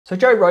So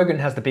Joe Rogan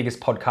has the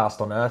biggest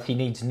podcast on earth. He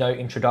needs no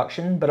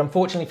introduction, but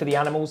unfortunately for the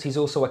animals, he's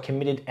also a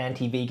committed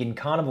anti-vegan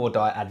carnivore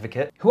diet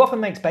advocate who often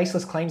makes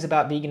baseless claims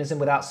about veganism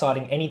without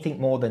citing anything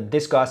more than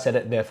this guy said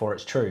it, therefore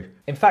it's true.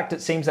 In fact,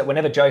 it seems that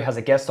whenever Joe has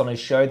a guest on his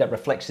show that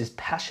reflects his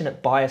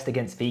passionate bias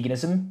against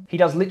veganism, he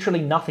does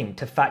literally nothing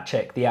to fact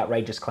check the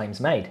outrageous claims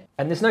made.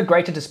 And there's no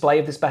greater display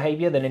of this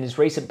behavior than in his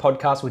recent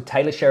podcast with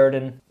Taylor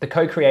Sheridan, the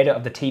co-creator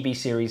of the TV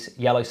series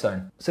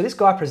Yellowstone. So this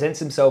guy presents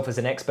himself as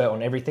an expert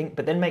on everything,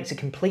 but then makes a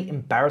complete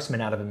embarrassment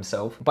out of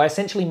himself by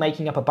essentially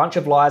making up a bunch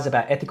of lies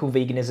about ethical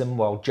veganism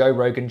while Joe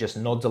Rogan just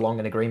nods along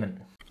in agreement.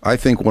 I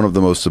think one of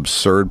the most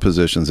absurd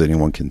positions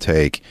anyone can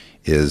take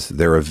is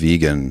they're a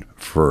vegan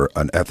for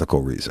an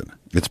ethical reason.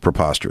 It's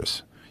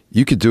preposterous.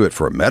 You could do it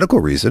for a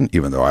medical reason,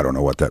 even though I don't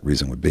know what that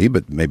reason would be,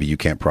 but maybe you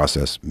can't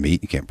process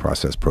meat, you can't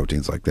process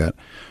proteins like that.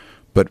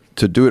 But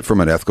to do it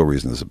from an ethical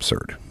reason is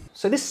absurd.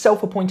 So this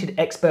self-appointed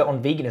expert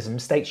on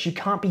veganism states you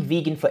can't be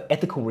vegan for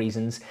ethical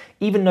reasons,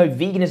 even though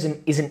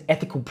veganism is an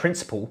ethical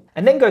principle,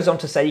 and then goes on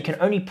to say you can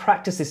only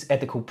practice this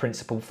ethical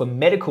principle for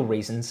medical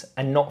reasons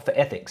and not for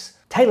ethics.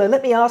 Taylor,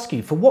 let me ask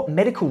you, for what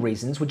medical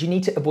reasons would you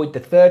need to avoid the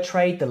fur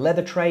trade, the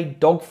leather trade,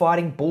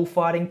 dogfighting,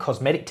 bullfighting,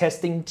 cosmetic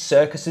testing,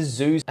 circuses,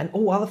 zoos, and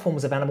all other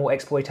forms of animal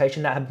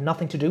exploitation that have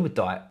nothing to do with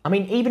diet? I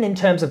mean, even in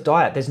terms of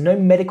diet, there's no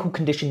medical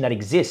condition that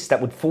exists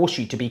that would force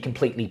you to be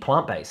completely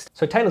plant-based.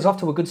 So Taylor's off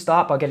to a good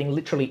start by getting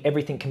literally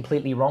everything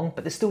completely wrong,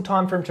 but there's still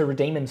time for him to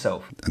redeem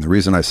himself. And the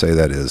reason I say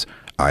that is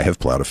I have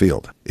plowed a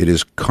field. It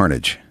is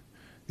carnage.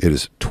 It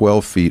is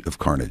 12 feet of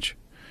carnage.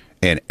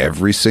 And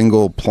every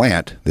single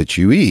plant that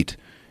you eat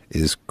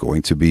is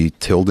going to be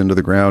tilled into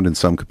the ground in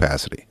some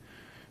capacity.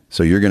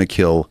 So you're going to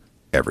kill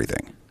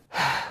everything.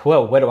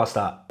 Well, where do I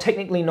start?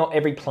 Technically, not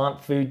every plant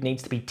food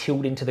needs to be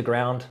tilled into the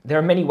ground. There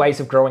are many ways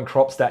of growing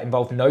crops that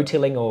involve no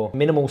tilling or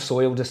minimal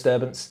soil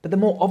disturbance. But the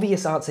more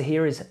obvious answer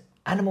here is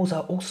animals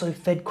are also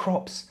fed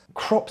crops.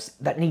 Crops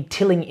that need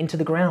tilling into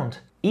the ground.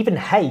 Even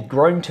hay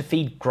grown to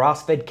feed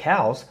grass-fed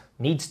cows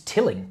needs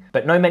tilling,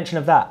 but no mention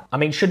of that. I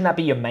mean, shouldn't that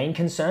be your main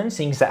concern,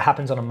 seeing as that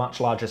happens on a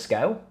much larger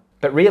scale?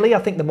 But really, I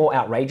think the more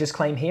outrageous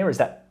claim here is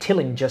that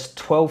tilling just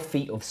 12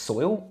 feet of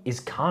soil is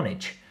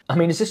carnage. I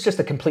mean, is this just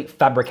a complete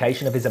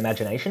fabrication of his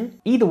imagination?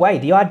 Either way,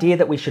 the idea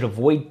that we should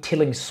avoid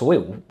tilling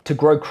soil to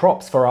grow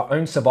crops for our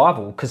own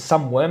survival because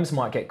some worms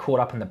might get caught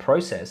up in the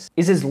process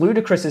is as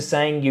ludicrous as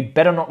saying you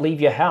better not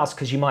leave your house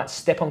because you might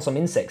step on some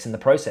insects in the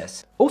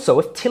process. Also,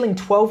 if tilling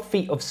 12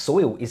 feet of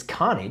soil is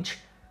carnage,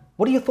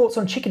 what are your thoughts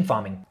on chicken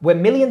farming, where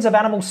millions of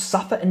animals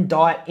suffer and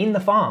die in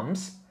the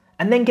farms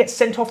and then get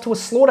sent off to a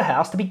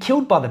slaughterhouse to be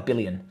killed by the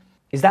billion?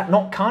 Is that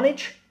not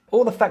carnage?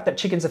 Or the fact that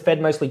chickens are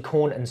fed mostly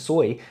corn and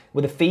soy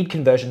with a feed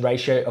conversion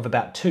ratio of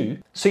about 2,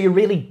 so you're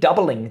really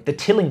doubling the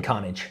tilling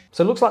carnage.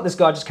 So it looks like this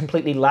guy just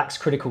completely lacks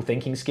critical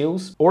thinking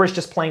skills, or is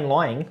just plain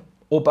lying,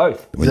 or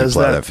both. When you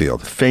plow that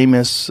field.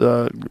 Famous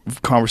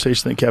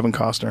conversation that Kevin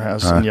Costner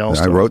has in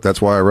Yellowstone.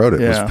 That's why I wrote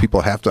it. Yeah.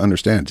 People have to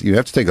understand. You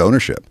have to take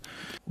ownership.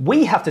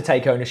 We have to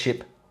take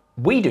ownership.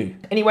 We do.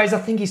 Anyways, I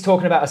think he's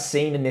talking about a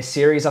scene in this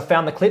series. I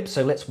found the clip,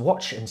 so let's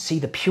watch and see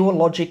the pure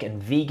logic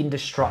and vegan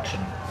destruction.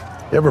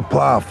 You ever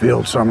plow a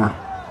field, Summer,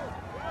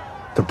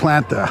 to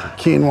plant the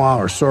quinoa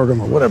or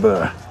sorghum or whatever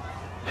the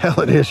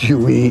hell it is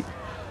you eat?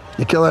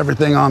 You kill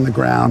everything on the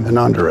ground and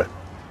under it.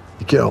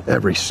 You kill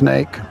every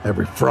snake,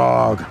 every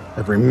frog,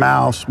 every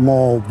mouse,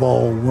 mole,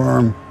 vole,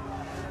 worm,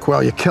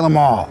 quail. You kill them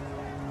all.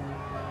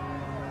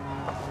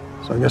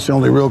 So I guess the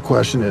only real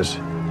question is,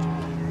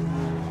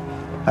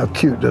 how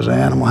cute does an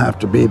animal have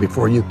to be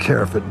before you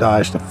care if it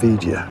dies to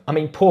feed you? I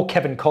mean, poor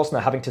Kevin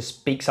Costner having to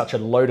speak such a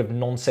load of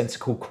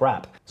nonsensical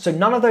crap. So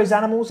none of those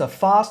animals are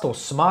fast or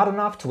smart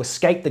enough to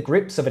escape the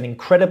grips of an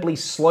incredibly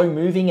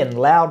slow-moving and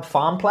loud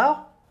farm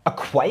plow? A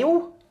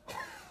quail?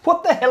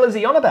 What the hell is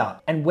he on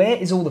about? And where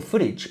is all the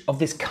footage of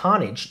this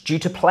carnage due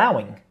to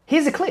plowing?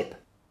 Here's a clip.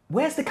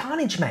 Where's the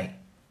carnage, mate?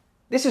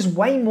 This is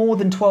way more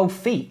than 12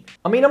 feet.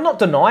 I mean, I'm not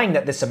denying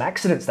that there's some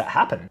accidents that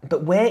happen,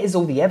 but where is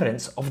all the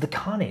evidence of the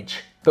carnage?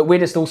 But we're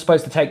just all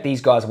supposed to take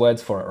these guys'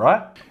 words for it,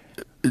 right?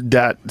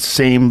 That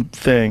same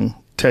thing,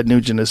 Ted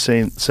Nugent has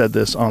said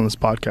this on this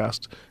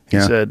podcast. He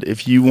said,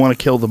 if you want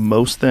to kill the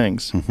most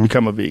things,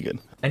 become a vegan.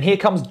 And here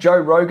comes Joe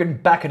Rogan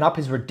backing up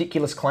his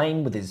ridiculous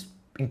claim with his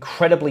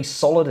incredibly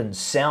solid and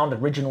sound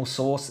original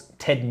source,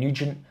 Ted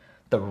Nugent,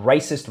 the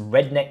racist,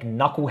 redneck,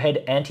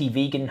 knucklehead,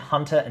 anti-vegan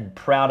hunter and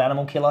proud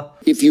animal killer.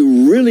 If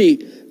you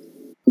really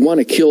want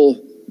to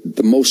kill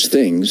the most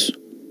things,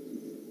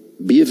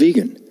 be a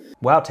vegan.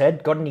 Wow,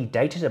 Ted, got any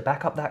data to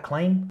back up that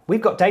claim?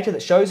 We've got data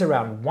that shows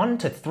around 1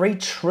 to 3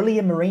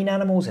 trillion marine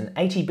animals and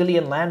 80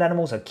 billion land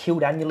animals are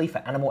killed annually for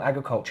animal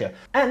agriculture.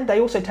 And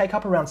they also take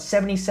up around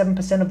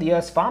 77% of the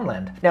Earth's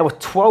farmland. Now, if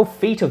 12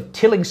 feet of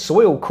tilling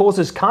soil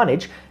causes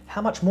carnage,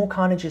 how much more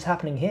carnage is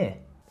happening here?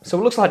 So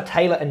it looks like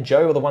Taylor and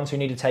Joe are the ones who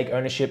need to take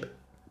ownership,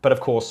 but of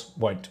course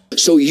won't.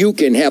 So you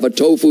can have a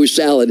tofu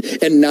salad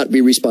and not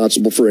be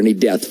responsible for any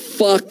death.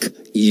 Fuck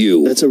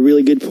you. That's a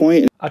really good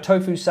point. A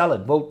tofu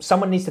salad. Well,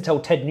 someone needs to tell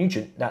Ted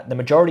Nugent that the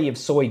majority of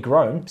soy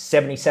grown,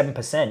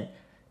 77%,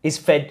 is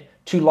fed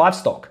to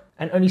livestock.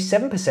 and only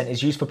 7%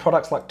 is used for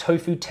products like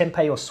tofu,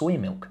 tempeh, or soy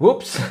milk.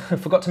 Whoops,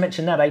 forgot to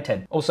mention that,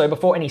 Ted? Also,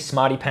 before any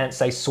smarty pants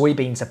say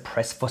soybeans are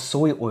pressed for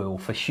soy oil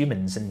for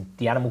humans and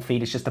the animal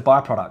feed is just a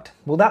byproduct.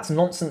 Well, that's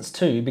nonsense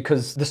too,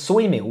 because the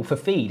soy meal for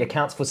feed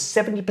accounts for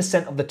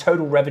 70% of the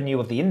total revenue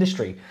of the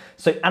industry.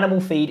 So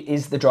animal feed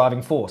is the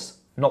driving force,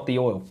 not the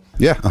oil.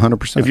 Yeah,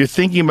 100%. If you're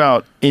thinking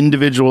about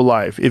individual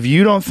life, if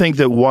you don't think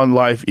that one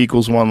life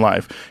equals one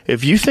life,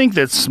 if you think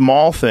that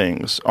small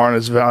things aren't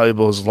as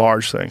valuable as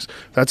large things,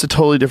 that's a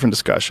totally different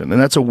discussion,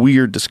 and that's a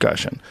weird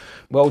discussion.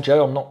 Well,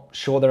 Joe, I'm not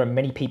sure there are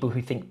many people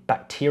who think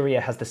bacteria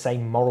has the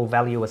same moral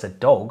value as a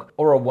dog,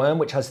 or a worm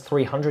which has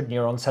 300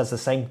 neurons has the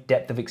same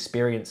depth of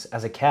experience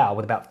as a cow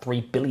with about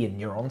 3 billion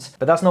neurons.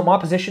 But that's not my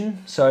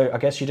position, so I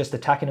guess you're just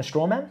attacking a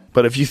straw man?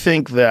 But if you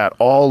think that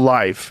all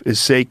life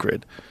is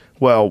sacred,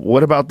 well,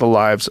 what about the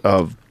lives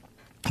of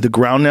the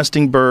ground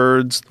nesting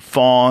birds,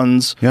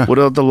 fawns? Yeah. What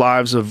about the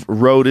lives of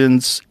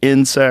rodents,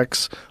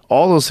 insects?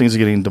 All those things are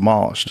getting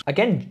demolished.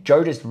 Again,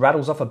 Joe just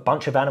rattles off a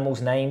bunch of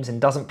animals' names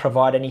and doesn't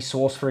provide any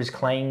source for his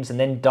claims, and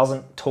then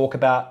doesn't talk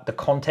about the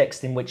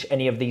context in which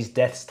any of these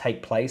deaths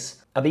take place.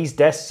 Are these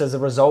deaths as a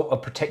result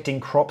of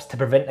protecting crops to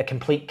prevent a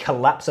complete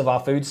collapse of our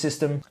food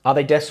system? Are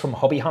they deaths from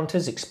hobby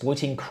hunters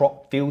exploiting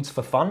crop fields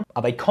for fun?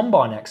 Are they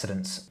combine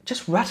accidents?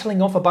 Just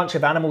rattling off a bunch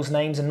of animals'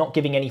 names and not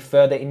giving any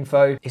further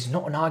info is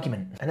not an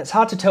argument. And it's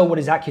hard to tell what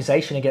his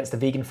accusation against the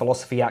vegan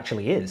philosophy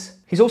actually is.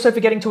 He's also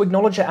forgetting to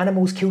acknowledge that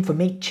animals killed for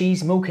meat,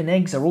 cheese, milk, and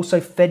eggs are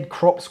also fed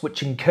crops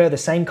which incur the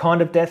same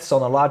kind of deaths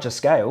on a larger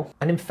scale.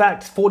 And in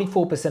fact,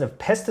 44% of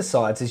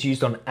pesticides is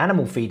used on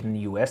animal feed in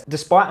the US,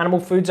 despite animal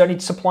foods only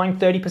supplying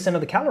 30%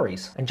 of the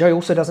calories. And Joe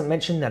also doesn't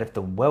mention that if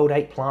the world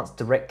ate plants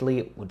directly,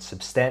 it would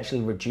substantially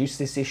reduce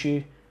this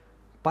issue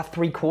by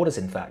 3/4,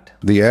 in fact.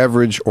 The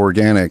average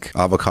organic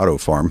avocado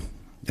farm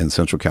in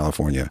Central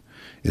California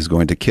is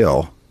going to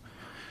kill,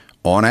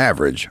 on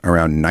average,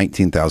 around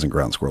 19,000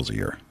 ground squirrels a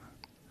year.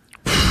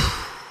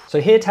 So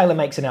here Taylor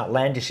makes an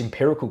outlandish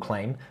empirical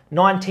claim,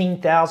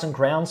 19,000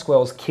 ground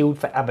squirrels killed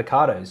for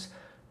avocados.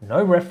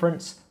 No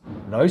reference,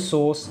 no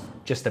source,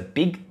 just a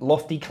big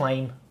lofty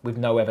claim with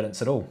no evidence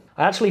at all.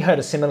 I actually heard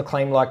a similar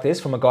claim like this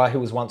from a guy who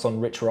was once on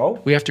Rich Roll.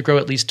 We have to grow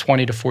at least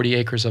 20 to 40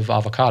 acres of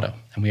avocado,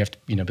 and we have to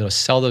be able to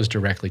sell those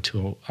directly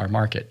to our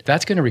market.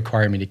 That's going to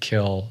require me to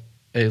kill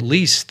at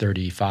least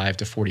 35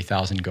 to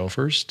 40,000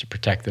 gophers to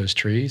protect those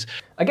trees.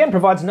 Again,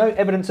 provides no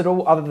evidence at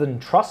all other than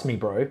trust me,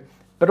 bro.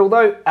 But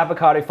although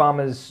avocado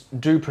farmers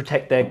do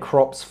protect their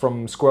crops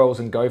from squirrels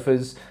and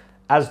gophers,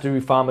 as do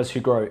farmers who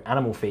grow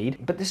animal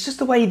feed, but it's just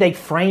the way they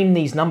frame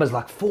these numbers,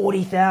 like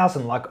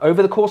 40,000, like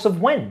over the course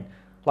of when?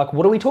 Like,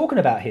 what are we talking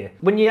about here?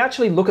 When you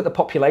actually look at the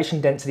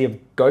population density of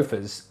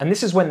gophers, and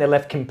this is when they're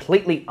left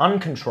completely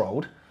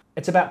uncontrolled,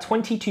 it's about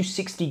 20 to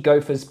 60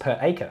 gophers per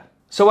acre.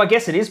 So I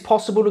guess it is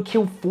possible to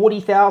kill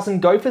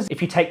 40,000 gophers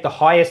if you take the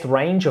highest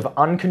range of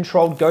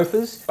uncontrolled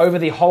gophers over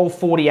the whole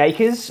 40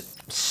 acres,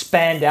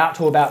 spanned out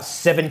to about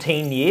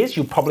 17 years,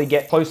 you'll probably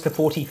get close to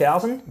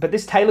 40,000. But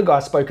this Taylor guy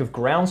spoke of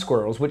ground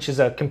squirrels, which is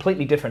a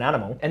completely different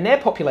animal, and their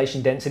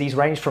population densities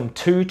range from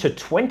 2 to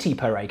 20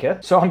 per acre.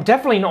 So I'm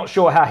definitely not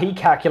sure how he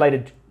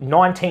calculated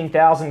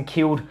 19,000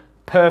 killed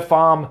per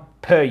farm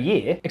per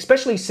year,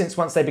 especially since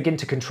once they begin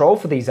to control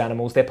for these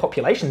animals, their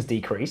populations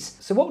decrease.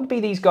 So what would be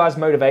these guys'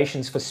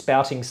 motivations for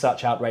spouting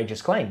such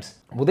outrageous claims?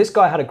 Well, this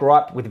guy had a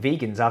gripe with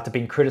vegans after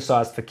being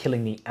criticized for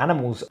killing the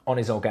animals on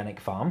his organic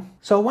farm.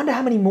 So I wonder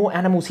how many more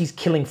animals he's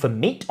killing for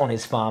meat on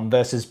his farm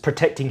versus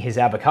protecting his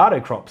avocado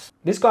crops.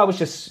 This guy was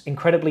just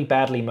incredibly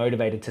badly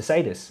motivated to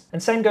say this.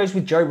 And same goes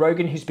with Joe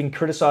Rogan, who's been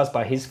criticized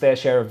by his fair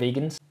share of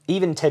vegans.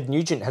 Even Ted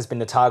Nugent has been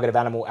the target of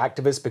animal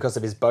activists because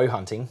of his bow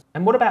hunting.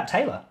 And what about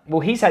Taylor?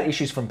 Well, he's had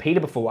issues from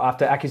PETA before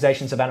after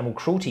accusations of animal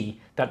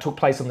cruelty that took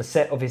place on the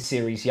set of his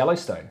series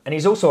Yellowstone. And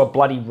he's also a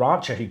bloody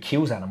rancher who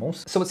kills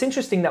animals. So it's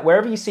interesting that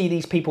wherever you see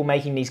these people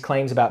making these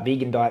claims about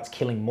vegan diets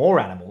killing more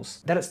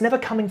animals, that it's never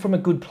coming from a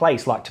good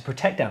place like to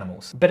protect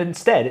animals, but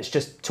instead it's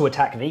just to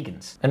attack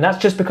vegans. And that's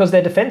just because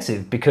they're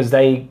defensive, because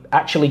they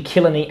actually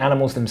kill and eat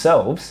animals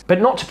themselves,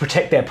 but not to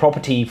protect their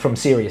property from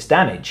serious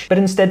damage, but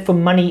instead for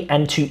money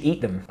and to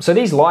eat them. So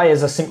these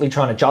liars are simply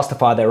trying to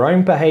justify their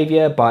own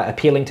behavior by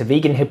appealing to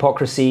vegan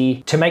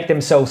hypocrisy to make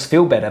themselves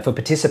feel better for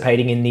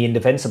participating in the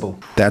indefensible.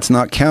 That's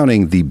not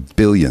counting the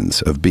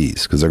billions of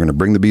bees, because they're going to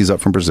bring the bees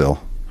up from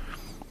Brazil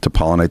to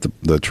pollinate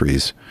the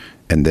trees,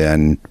 and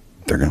then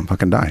they're going to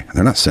fucking die.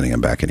 They're not sending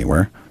them back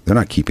anywhere. They're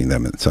not keeping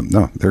them in some,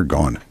 no, they're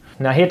gone.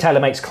 Now here Taylor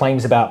makes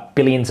claims about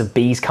billions of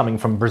bees coming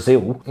from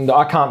Brazil.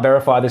 I can't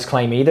verify this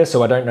claim either,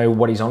 so I don't know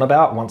what he's on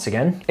about once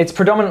again. It's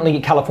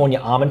predominantly California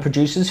almond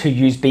producers who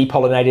use bee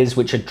pollinators,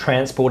 which are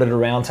transported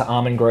around to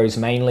almond groves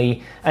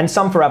mainly, and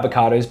some for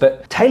avocados,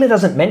 but Taylor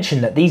doesn't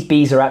mention that these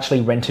bees are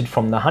actually rented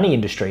from the honey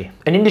industry,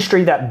 an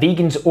industry that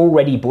vegans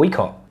already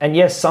boycott. And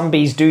yes, some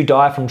bees do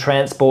die from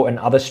transport and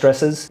other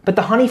stresses, but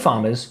the honey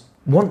farmers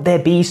want their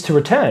bees to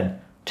return.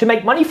 to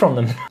make money from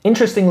them.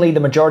 Interestingly, the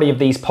majority of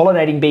these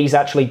pollinating bees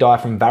actually die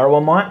from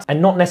varroa mites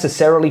and not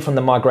necessarily from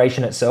the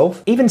migration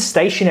itself. Even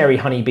stationary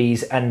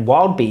honeybees and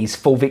wild bees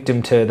fall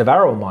victim to the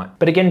varroa mite.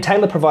 But again,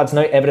 Taylor provides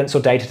no evidence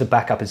or data to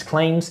back up his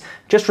claims,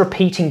 just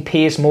repeating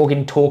Piers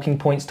Morgan talking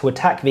points to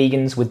attack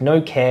vegans with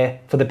no care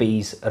for the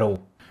bees at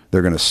all.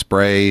 They're going to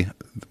spray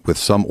with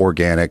some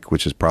organic,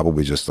 which is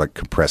probably just like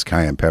compressed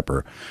cayenne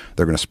pepper.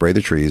 They're going to spray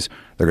the trees.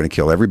 They're going to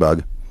kill every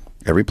bug,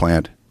 every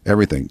plant,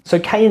 everything. So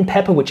cayenne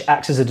pepper, which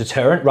acts as a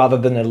deterrent rather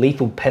than a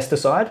lethal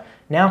pesticide,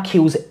 now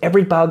kills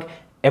every bug,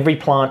 every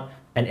plant,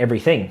 and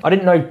everything. I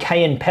didn't know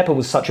cayenne pepper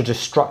was such a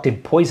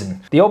destructive poison.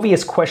 The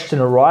obvious question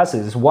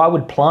arises, why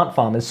would plant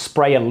farmers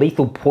spray a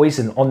lethal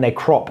poison on their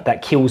crop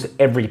that kills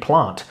every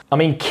plant? I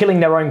mean, killing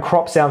their own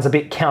crop sounds a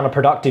bit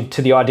counterproductive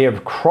to the idea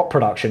of crop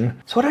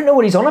production. So I don't know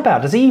what he's on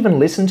about. Does he even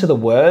listen to the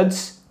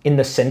words in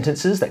the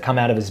sentences that come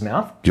out of his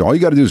mouth? All you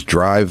got to do is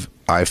drive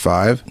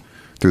I-5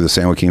 through the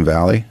San Joaquin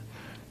Valley,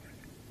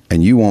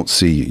 and you'll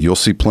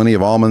see plenty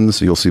of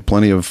almonds, you'll see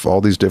plenty of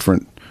all these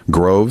different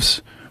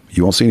groves.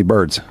 You won't see any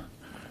birds.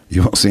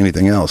 You won't see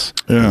anything else.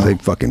 Yeah. They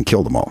fucking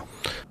killed them all.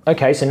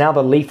 Okay, so now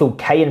the lethal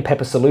cayenne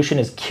pepper solution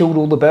has killed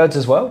all the birds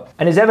as well?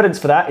 And his evidence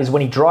for that is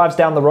when he drives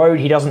down the road,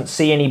 he doesn't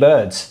see any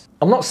birds.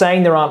 I'm not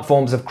saying there aren't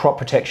forms of crop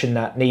protection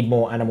that need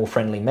more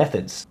animal-friendly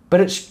methods, but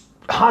it's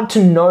hard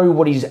to know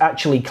what he's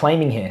actually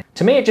claiming here.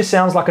 To me, it just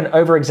sounds like an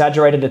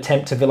over-exaggerated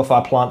attempt to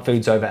vilify plant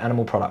foods over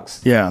animal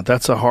products. Yeah,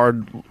 that's a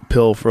hard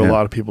pill for a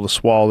lot of people to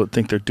swallow that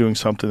think they're doing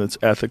something that's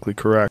ethically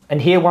correct.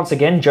 And here, once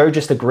again, Joe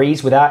just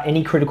agrees without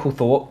any critical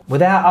thought,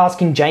 without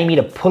asking Jamie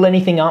to pull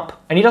anything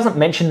up. And he doesn't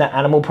mention that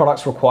animal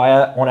products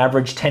require, on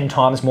average, 10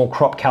 times more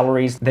crop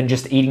calories than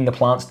just eating the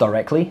plants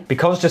directly.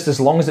 Because just as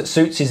long as it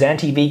suits his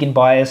anti-vegan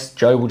bias,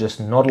 Joe will just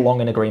nod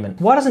along in agreement.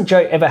 Why doesn't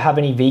Joe ever have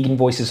any vegan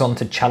voices on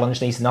to challenge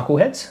these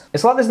knuckleheads?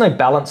 It's like there's no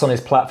balance on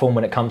his platform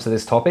when it comes to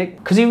this topic,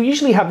 because he'll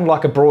usually have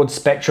like a broad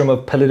spectrum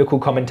of political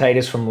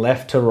commentators from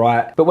left to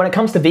right. But when it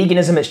comes to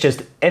veganism, it's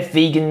just F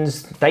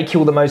vegans, they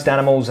kill the most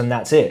animals, and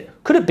that's it.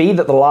 Could it be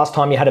that the last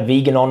time you had a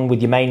vegan on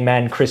with your main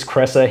man, Chris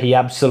Kresser, he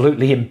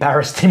absolutely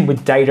embarrassed him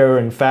with data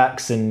and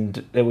facts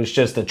and it was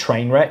just a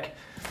train wreck?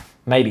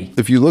 Maybe.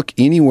 If you look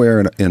anywhere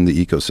in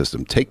the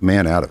ecosystem, take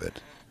man out of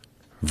it,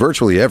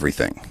 virtually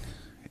everything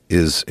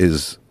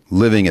is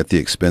living at the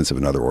expense of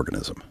another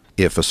organism.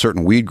 If a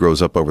certain weed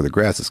grows up over the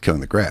grass, it's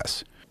killing the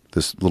grass.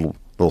 This little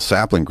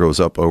sapling grows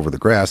up over the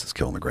grass, it's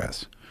killing the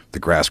grass. The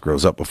grass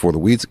grows up before the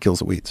weeds, it kills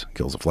the weeds,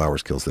 kills the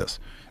flowers, kills this.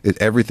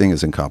 Everything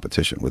is in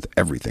competition with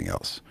everything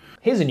else.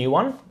 Here's a new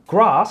one.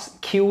 Grass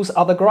kills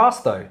other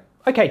grass though.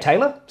 Okay,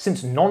 Taylor,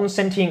 since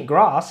non-sentient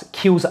grass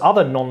kills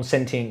other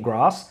non-sentient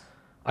grass,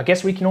 I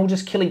guess we can all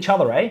just kill each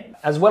other, eh?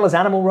 As well as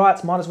animal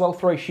rights, might as well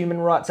throw human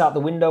rights out the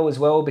window as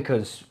well,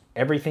 because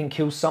everything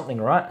kills something,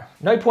 right?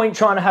 No point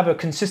trying to have a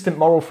consistent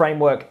moral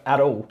framework at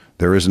all.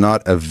 There is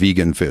not a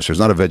vegan fish. There's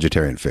not a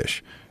vegetarian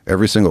fish.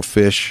 Every single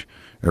fish,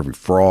 every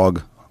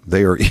frog,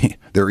 they're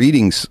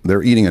eating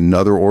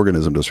another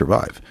organism to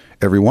survive.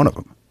 Every one of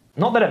them.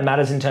 Not that it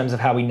matters in terms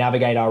of how we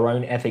navigate our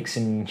own ethics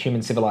in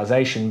human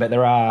civilization, but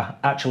there are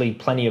actually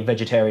plenty of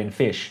vegetarian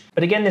fish.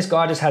 But again, this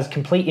guy just has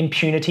complete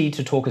impunity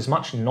to talk as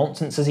much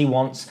nonsense as he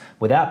wants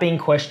without being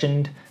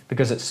questioned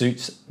because it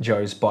suits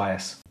Joe's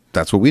bias.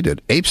 That's what we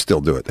did. Apes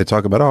still do it. They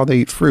talk about, oh, they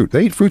eat fruit.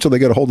 They eat fruit till they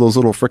get a hold of those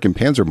little frickin'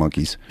 panzer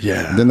monkeys.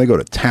 Yeah. And then they go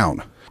to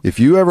town. If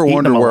you ever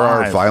wonder where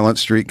our violent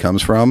streak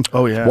comes from,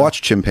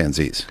 watch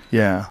chimpanzees.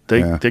 Yeah.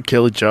 They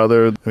kill each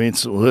other. I mean,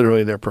 it's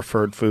literally their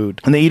preferred food.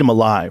 And they eat them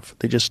alive.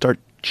 They just start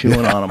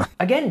chewing on them.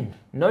 Again,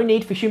 no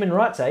need for human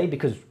rights, eh?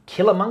 Because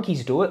killer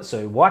monkeys do it,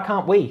 so why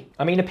can't we?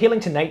 I mean, appealing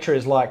to nature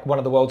is like one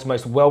of the world's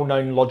most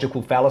well-known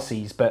logical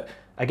fallacies, but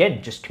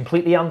again, just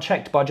completely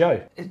unchecked by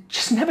Joe. It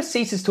just never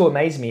ceases to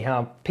amaze me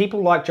how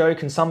people like Joe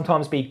can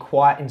sometimes be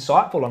quite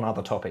insightful on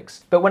other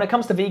topics. But when it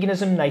comes to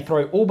veganism, they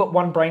throw all but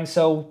one brain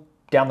cell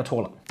down the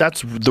toilet.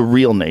 That's the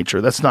real nature.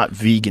 That's not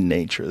vegan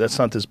nature. That's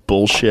not this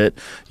bullshit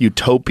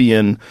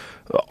utopian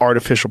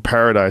artificial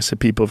paradise that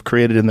people have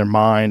created in their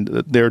mind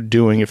that they're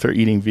doing if they're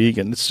eating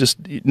vegan. It's just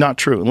not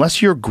true.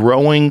 Unless you're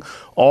growing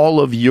all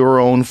of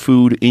your own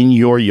food in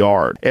your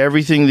yard.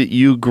 Everything that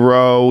you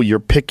grow, you're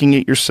picking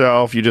it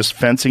yourself, you're just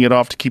fencing it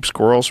off to keep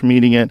squirrels from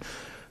eating it.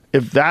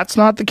 If that's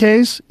not the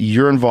case,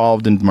 you're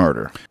involved in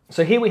murder.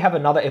 So here we have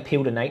another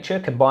appeal to nature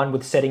combined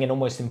with setting an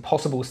almost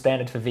impossible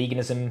standard for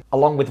veganism,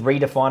 along with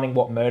redefining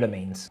what murder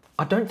means.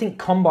 I don't think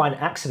combine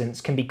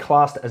accidents can be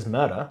classed as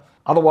murder.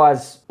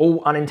 Otherwise,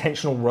 all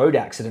unintentional road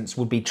accidents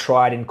would be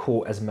tried in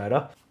court as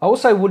murder. I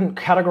also wouldn't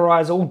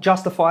categorize all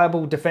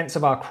justifiable defense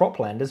of our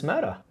cropland as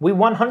murder. We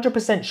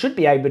 100% should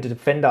be able to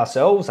defend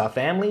ourselves, our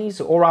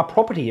families, or our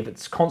property if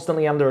it's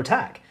constantly under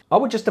attack. I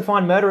would just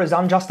define murder as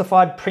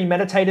unjustified,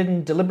 premeditated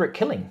and deliberate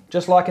killing,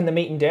 just like in the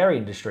meat and dairy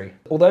industry.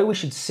 Although we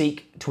should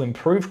seek to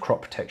improve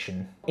crop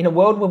protection, in a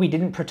world where we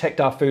didn't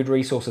protect our food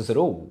resources at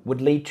all would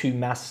lead to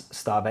mass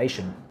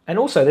starvation. And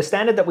also the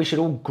standard that we should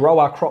all grow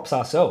our crops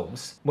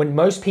ourselves, when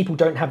most people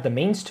don't have the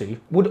means to,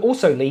 would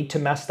also lead to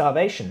mass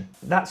starvation.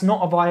 That's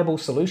not a viable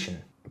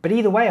solution. But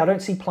either way, I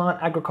don't see plant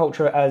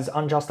agriculture as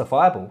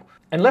unjustifiable.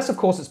 Unless, of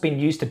course, it's been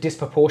used to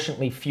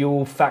disproportionately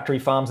fuel factory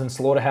farms and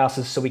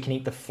slaughterhouses so we can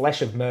eat the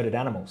flesh of murdered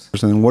animals.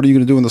 And then what are you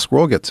going to do when the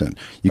squirrel gets in?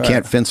 You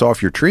can't fence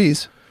off your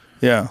trees.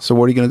 Yeah. So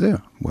what are you going to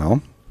do?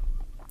 Well,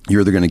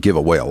 you're either going to give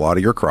away a lot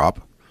of your crop,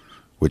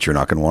 which you're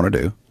not going to want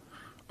to do,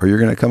 or you're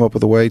going to come up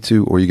with a way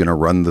to, or you're going to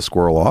run the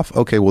squirrel off.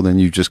 Okay, well then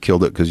you just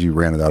killed it because you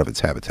ran it out of its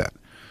habitat.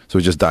 So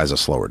it just dies a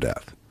slower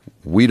death.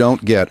 We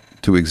don't get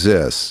to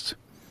exist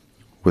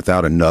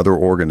without another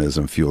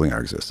organism fueling our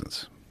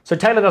existence. So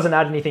Taylor doesn't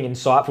add anything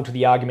insightful to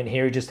the argument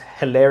here. He just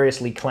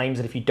hilariously claims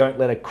that if you don't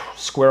let a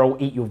squirrel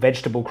eat your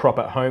vegetable crop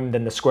at home,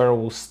 then the squirrel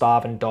will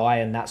starve and die,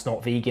 and that's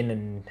not vegan,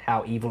 and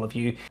how evil of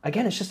you.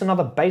 Again, it's just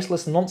another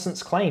baseless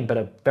nonsense claim, but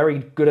a very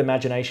good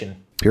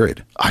imagination.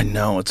 Period. I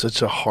know, it's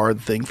such a hard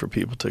thing for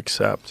people to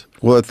accept.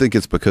 Well, I think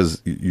it's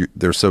because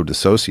they're so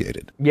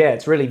dissociated. Yeah,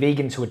 it's really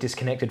vegans who are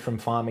disconnected from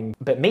farming,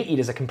 but meat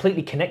eaters are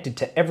completely connected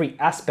to every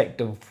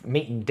aspect of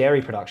meat and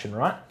dairy production,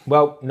 right?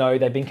 Well, no,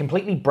 they've been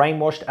completely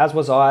brainwashed, as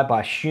was I,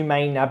 by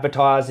humane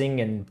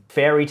advertising and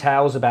fairy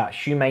tales about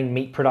humane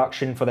meat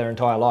production for their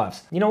entire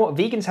lives. You know what?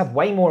 Vegans have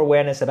way more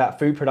awareness about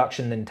food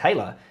production than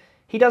Taylor.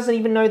 He doesn't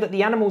even know that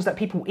the animals that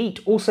people eat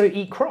also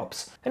eat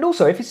crops. And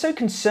also, if he's so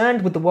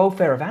concerned with the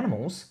welfare of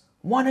animals,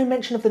 why no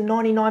mention of the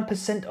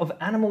 99% of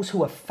animals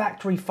who are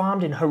factory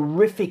farmed in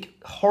horrific,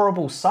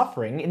 horrible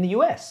suffering in the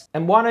US?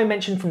 And why no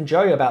mention from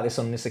Joe about this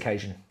on this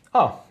occasion?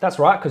 Oh, that's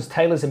right, because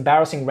Taylor's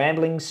embarrassing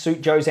ramblings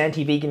suit Joe's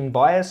anti-vegan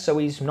bias, so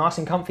he's nice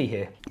and comfy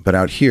here. But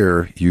out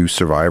here, you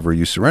survive or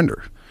you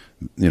surrender.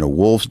 You know,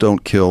 wolves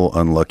don't kill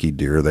unlucky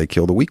deer, they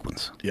kill the weak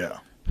ones. Yeah.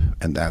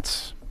 And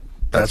that's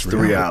the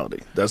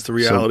reality. That's the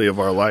reality of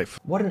our life.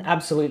 What an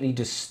absolutely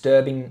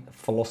disturbing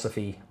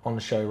philosophy on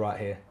the show right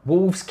here.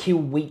 Wolves kill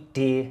weak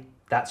deer.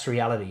 That's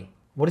reality.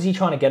 What is he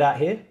trying to get at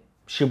here?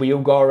 Should we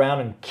all go around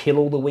and kill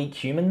all the weak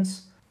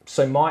humans?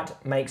 So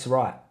might makes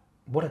right.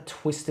 What a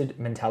twisted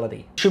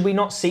mentality. Should we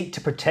not seek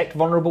to protect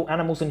vulnerable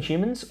animals and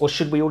humans? Or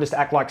should we all just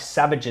act like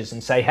savages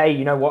and say, hey,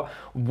 you know what?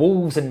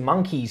 Wolves and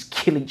monkeys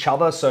kill each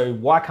other, so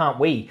why can't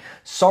we?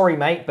 Sorry,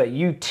 mate, but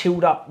you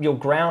tilled up your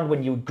ground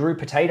when you grew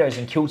potatoes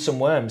and killed some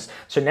worms.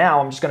 So now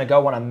I'm just gonna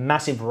go on a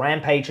massive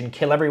rampage and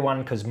kill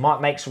everyone because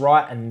might makes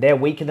right and they're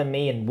weaker than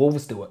me and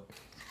wolves do it.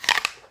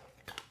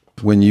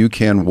 When you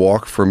can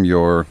walk from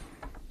your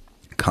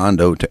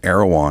condo to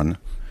Erewhon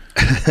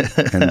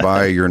and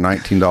buy your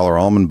 $19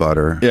 almond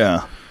butter,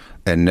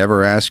 and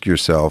never ask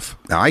yourself,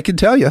 now I can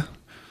tell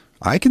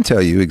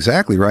you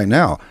exactly right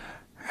now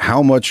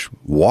how much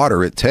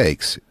water it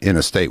takes in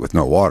a state with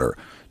no water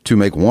to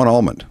make one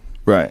almond.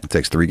 Right. It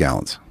takes 3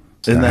 gallons.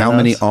 So how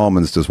many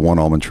almonds does one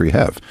almond tree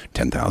have?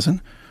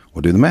 10,000?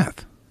 We'll do the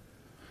math.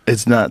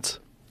 It's nuts.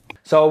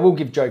 So I will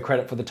give Joe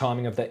credit for the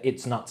timing of the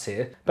it's nuts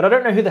here, but I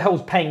don't know who the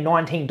hell's paying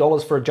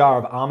 $19 for a jar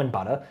of almond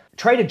butter.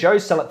 Trader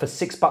Joe's sell it for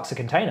 $6 a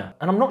container,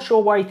 and I'm not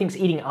sure why he thinks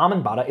eating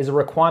almond butter is a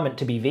requirement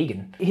to be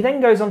vegan. He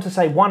then goes on to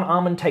say 1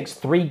 almond takes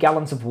 3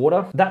 gallons of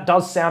water. That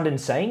does sound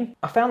insane.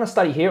 I found the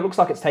study here, it looks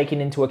like it's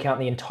taking into account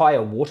the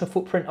entire water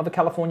footprint of a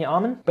California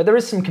almond, but there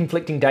is some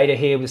conflicting data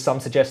here with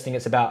some suggesting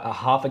it's about a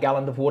half a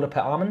gallon of water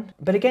per almond.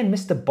 But again,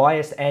 Mr.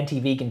 Biased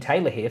anti-vegan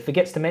Taylor here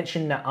forgets to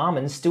mention that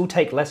almonds still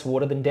take less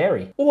water than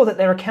dairy, or that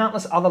there are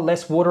countless other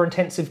less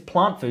water-intensive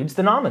plant foods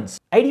than almonds.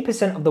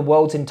 80% of the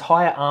world's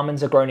entire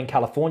almonds are grown in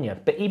California,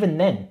 but even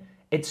then,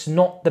 it's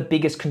not the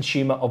biggest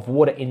consumer of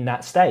water in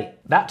that state.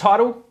 That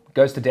title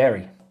goes to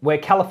dairy, where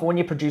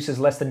California produces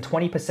less than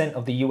 20%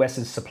 of the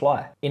US's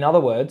supply. In other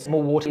words,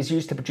 more water is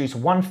used to produce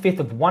 1/5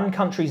 of one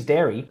country's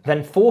dairy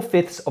than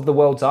 4/5 of the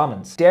world's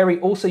almonds. Dairy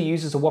also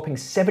uses a whopping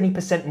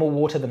 70% more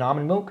water than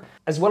almond milk,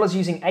 as well as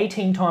using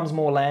 18 times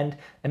more land,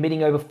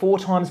 emitting over 4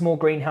 times more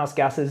greenhouse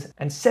gases,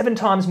 and 7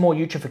 times more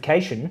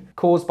eutrophication,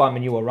 caused by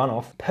manure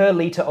runoff, per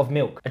litre of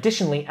milk.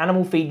 Additionally,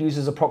 animal feed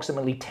uses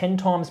approximately 10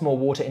 times more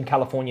water in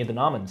California than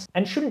almonds.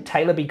 And shouldn't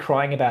Taylor be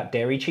crying about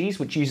dairy cheese,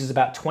 which uses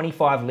about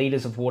 25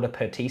 litres of water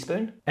per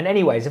teaspoon? And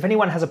anyways, if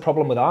anyone has a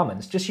problem with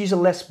almonds, just use a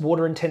less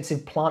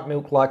water-intensive plant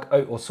milk like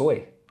oat or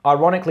soy.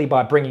 Ironically,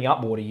 by bringing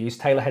up water use,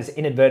 Taylor has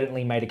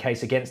inadvertently made a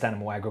case against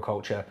animal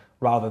agriculture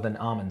rather than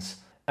almonds.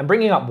 And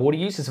bringing up water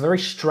use is a very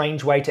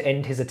strange way to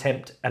end his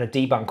attempt at a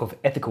debunk of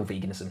ethical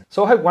veganism.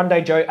 So I hope one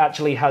day Joe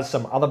actually has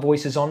some other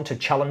voices on to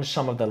challenge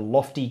some of the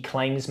lofty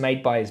claims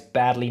made by his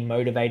badly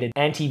motivated,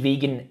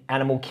 anti-vegan,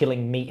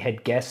 animal-killing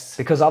meathead guests,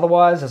 because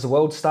otherwise, as the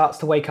world starts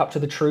to wake up to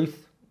the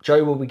truth,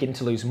 Joe will begin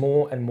to lose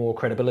more and more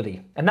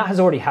credibility. And that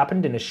has already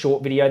happened in a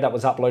short video that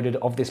was uploaded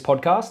of this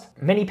podcast.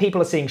 Many people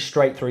are seeing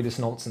straight through this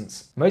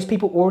nonsense. Most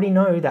people already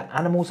know that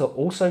animals are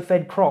also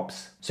fed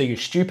crops, so your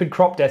stupid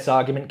crop deaths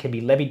argument can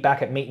be levied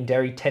back at meat and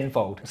dairy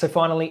tenfold. So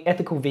finally,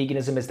 ethical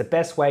veganism is the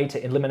best way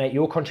to eliminate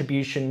your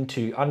contribution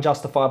to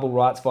unjustifiable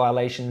rights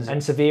violations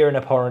and severe and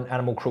abhorrent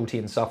animal cruelty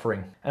and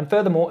suffering. And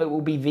furthermore, it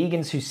will be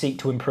vegans who seek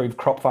to improve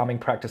crop farming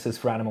practices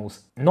for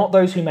animals, not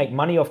those who make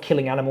money off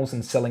killing animals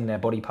and selling their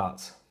body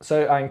parts.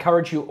 So I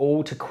encourage you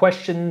all to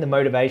question the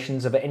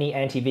motivations of any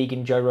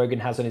anti-vegan Joe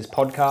Rogan has on his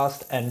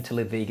podcast and to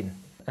live vegan.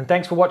 And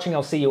thanks for watching.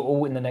 I'll see you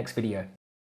all in the next video.